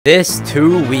This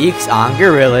 2 weeks on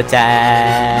Gorilla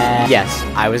Tag. Yes,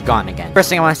 I was gone again. First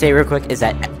thing I want to say real quick is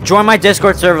that join my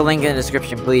Discord server, link in the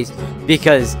description, please.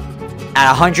 Because at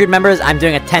 100 members, I'm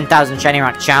doing a 10,000 shiny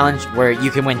rock challenge where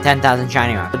you can win 10,000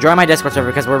 shiny rock. So join my Discord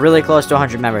server because we're really close to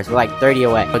 100 members. We're like 30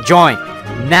 away. So join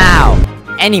now.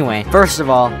 Anyway, first of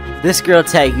all, this Gorilla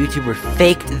Tag YouTuber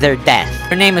faked their death.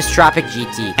 Her name is Tropic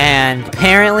GT, and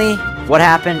apparently what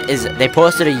happened is they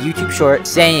posted a YouTube short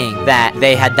saying that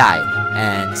they had died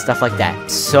and stuff like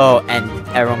that. So, and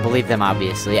everyone believed them,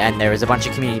 obviously, and there was a bunch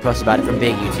of community posts about it from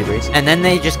big YouTubers, and then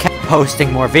they just kept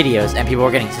posting more videos, and people were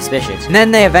getting suspicious. And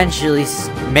then they eventually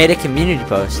made a community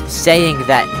post saying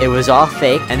that it was all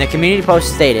fake, and the community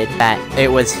post stated that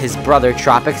it was his brother,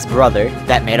 Tropic's brother,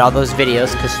 that made all those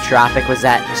videos because Tropic was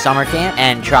at summer camp,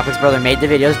 and Tropic's brother made the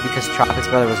videos because Tropic's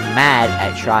brother was mad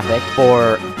at Tropic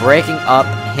for breaking up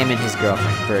him and his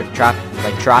girlfriend.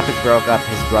 Tropic broke up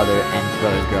his brother and his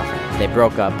brother's girlfriend. They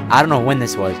broke up. I don't know when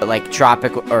this was, but like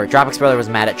Tropic's brother was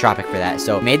mad at Tropic for that.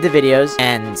 So made the videos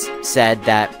and said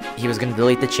that he was gonna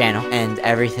delete the channel and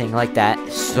everything like that.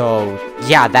 So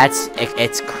yeah,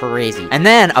 it's crazy. And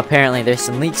then apparently there's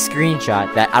some leaked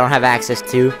screenshot that I don't have access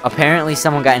to. Apparently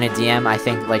someone got in a DM, I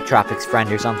think like Tropic's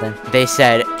friend or something. They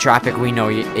said, Tropic, we know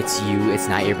it's you, it's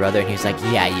not your brother. And he was like,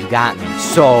 yeah, you got me.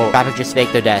 So Tropic just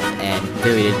faked their death and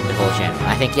deleted the whole channel.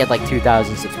 I think he had like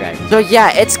 2,000 subscribers. So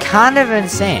yeah, it's kind of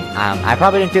insane. I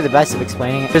probably didn't do the best of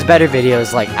explaining it. There's better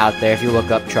videos like out there. If you look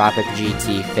up Tropic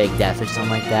GT fake death or something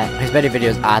like that, there's better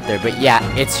videos out there. But yeah,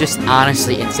 it's just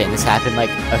honestly insane. This happened like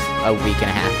a week and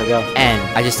a half ago, and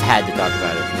I just had to talk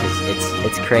about it because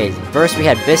it's crazy. First we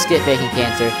had Biscuit faking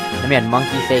cancer, then we had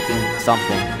Monkey faking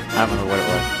something. I don't remember what it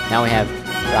was. Now we have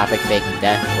Tropic faking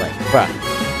death. Like,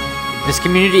 bruh, this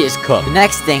community is cooked. The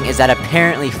next thing is that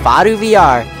apparently Faaduu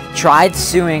VR tried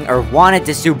suing or wanted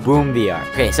to sue Boom VR.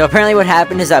 Okay, so apparently what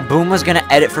happened is that Boom was gonna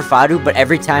edit for Faaduu, but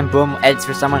every time Boom edits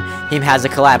for someone, he has a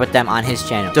collab with them on his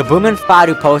channel. So Boom and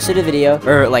Faaduu posted a video,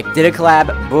 or like did a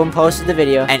collab, Boom posted the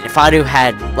video, and Faaduu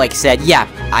had like said, yeah,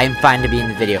 I'm fine to be in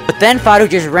the video. But then Faaduu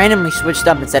just randomly switched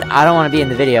up and said, I don't want to be in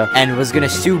the video, and was gonna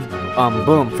sue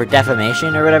Boom for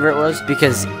defamation or whatever it was,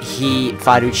 because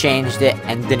Faaduu changed it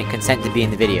and didn't consent to be in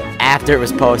the video. After it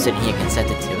was posted, he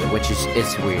consented to it, which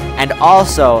is weird. And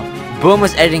also, Boom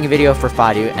was editing a video for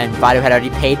Faaduu, and Faaduu had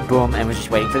already paid Boom and was just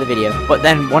waiting for the video. But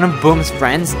then one of Boom's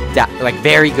friends, like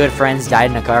very good friends, died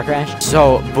in a car crash.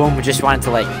 So Boom just wanted to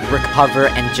like recover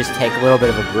and just take a little bit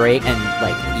of a break and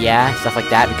like, yeah, stuff like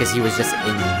that, because he was just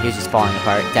falling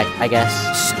apart, I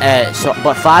guess.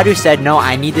 But Faaduu said, no,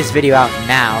 I need this video out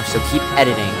now, so keep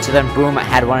editing. So then Boom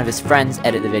had one of his friends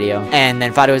edit the video, and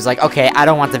then Faaduu was like, okay, I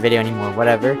don't want the video anymore,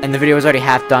 whatever. And the video was already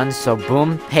half done, so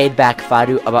Boom paid back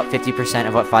Faaduu about 50%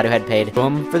 of what Faaduu had paid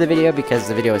Boom for the video because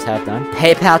the video was half done.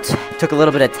 PayPal took a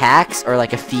little bit of tax or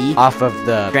like a fee off of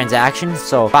the transaction,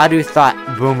 so Faaduu thought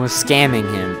Boom was scamming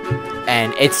him,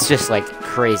 and it's just like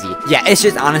crazy. Yeah, it's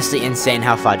just honestly insane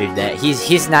how Faaduu did that.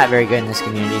 He's not very good in this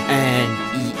community,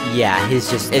 and yeah, it's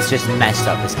just messed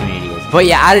up, this community is. But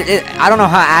yeah, I don't know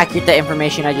how accurate that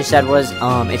information I just said was.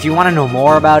 If you want to know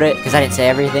more about it, because I didn't say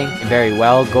everything very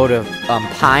well, go to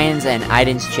Pines and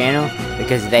Iden's channel,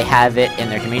 because they have it in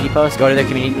their community post. Go to their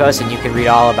community post and you can read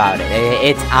all about it.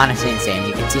 It's honestly insane.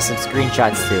 You can see some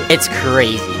screenshots too. It's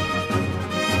crazy.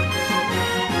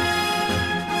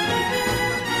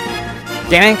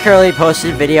 Damon Curley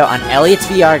posted a video on Elliot's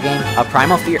VR game, a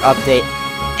Primal Fear update,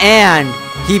 and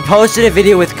he posted a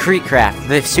video with Creekcraft,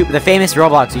 the famous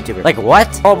Roblox YouTuber. Like, what?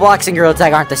 Roblox and Gorilla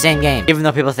Tag aren't the same game, even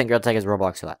though people think Gorilla Tag is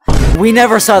Roblox a lot. We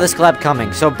never saw this collab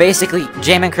coming, so basically,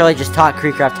 Damon Curley just taught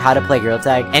Creekcraft how to play Gorilla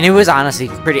Tag, and it was honestly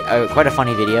quite a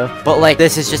funny video. But like,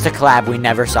 this is just a collab we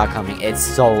never saw coming. It's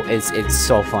so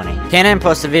funny. Canine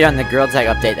posted a video on the Gorilla Tag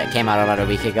update that came out about a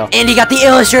week ago, and he got the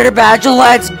Illustrator badge.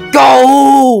 Let's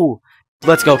go!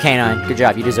 Let's go, Canine. Good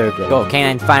job. You deserved it. Go.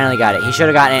 Canine finally got it. He should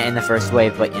have gotten it in the first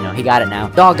wave, but, you know, he got it now.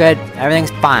 It's all good. Everything's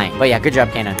fine. But, yeah, good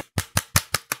job, Canine.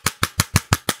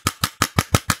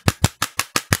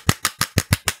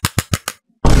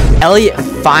 Elliot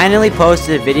finally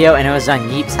posted a video, and it was on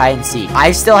Yeep's Hide and Seek.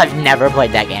 I still have never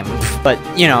played that game. But,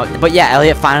 you know, yeah,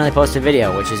 Elliot finally posted a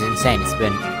video, which is insane. It's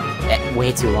been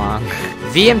way too long.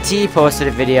 VMT posted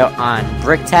a video on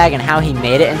Brick Tag and how he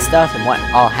made it and stuff, and what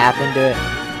all happened to it,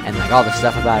 and like all the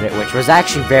stuff about it, which was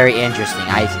actually very interesting.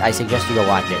 I suggest you go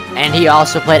watch it. And he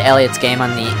also played Elliot's game on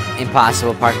the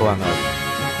Impossible Parkour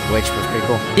mode, which was pretty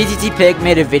cool. DTT Pig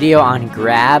made a video on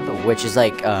Grab, which is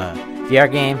like, if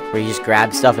VR game where you just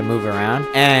grab stuff and move around.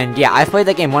 And yeah, I've played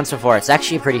that game once before. It's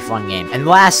actually a pretty fun game. And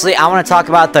lastly, I want to talk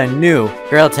about the new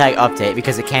Gorilla Tag update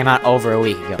because it came out over a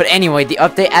week ago. But anyway, the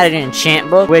update added an enchant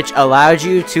book, which allows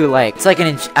you to like, it's like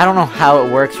I don't know how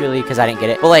it works really because I didn't get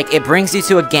it. But like, it brings you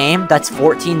to a game that's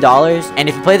 $14. And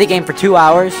if you play the game for 2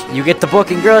 hours, you get the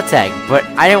book and Gorilla Tag. But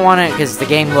I didn't want it because the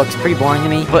game looks pretty boring to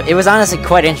me. But it was honestly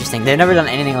quite interesting. They've never done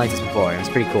anything like this before. It was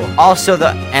pretty cool. Also, the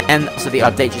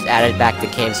update just added back the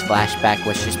Caves flashback,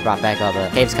 which just brought back all the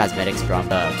Caves cosmetics from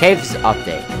the Caves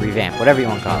update, revamp, whatever you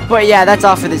want to call it. But yeah, that's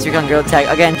all for this week on Gorilla Tag.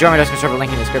 Again, join my Discord server,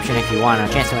 link in the description if you want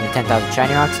a chance to win 10,000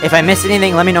 shiny rocks. If I missed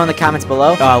anything, let me know in the comments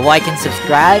below. Like and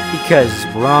subscribe because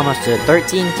we're almost to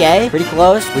 13K. Pretty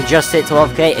close. We just hit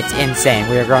 12K. It's insane.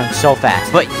 We are growing so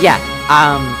fast. But yeah,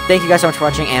 thank you guys so much for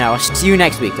watching, and I will see you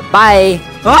next week. Bye.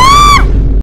 Ah!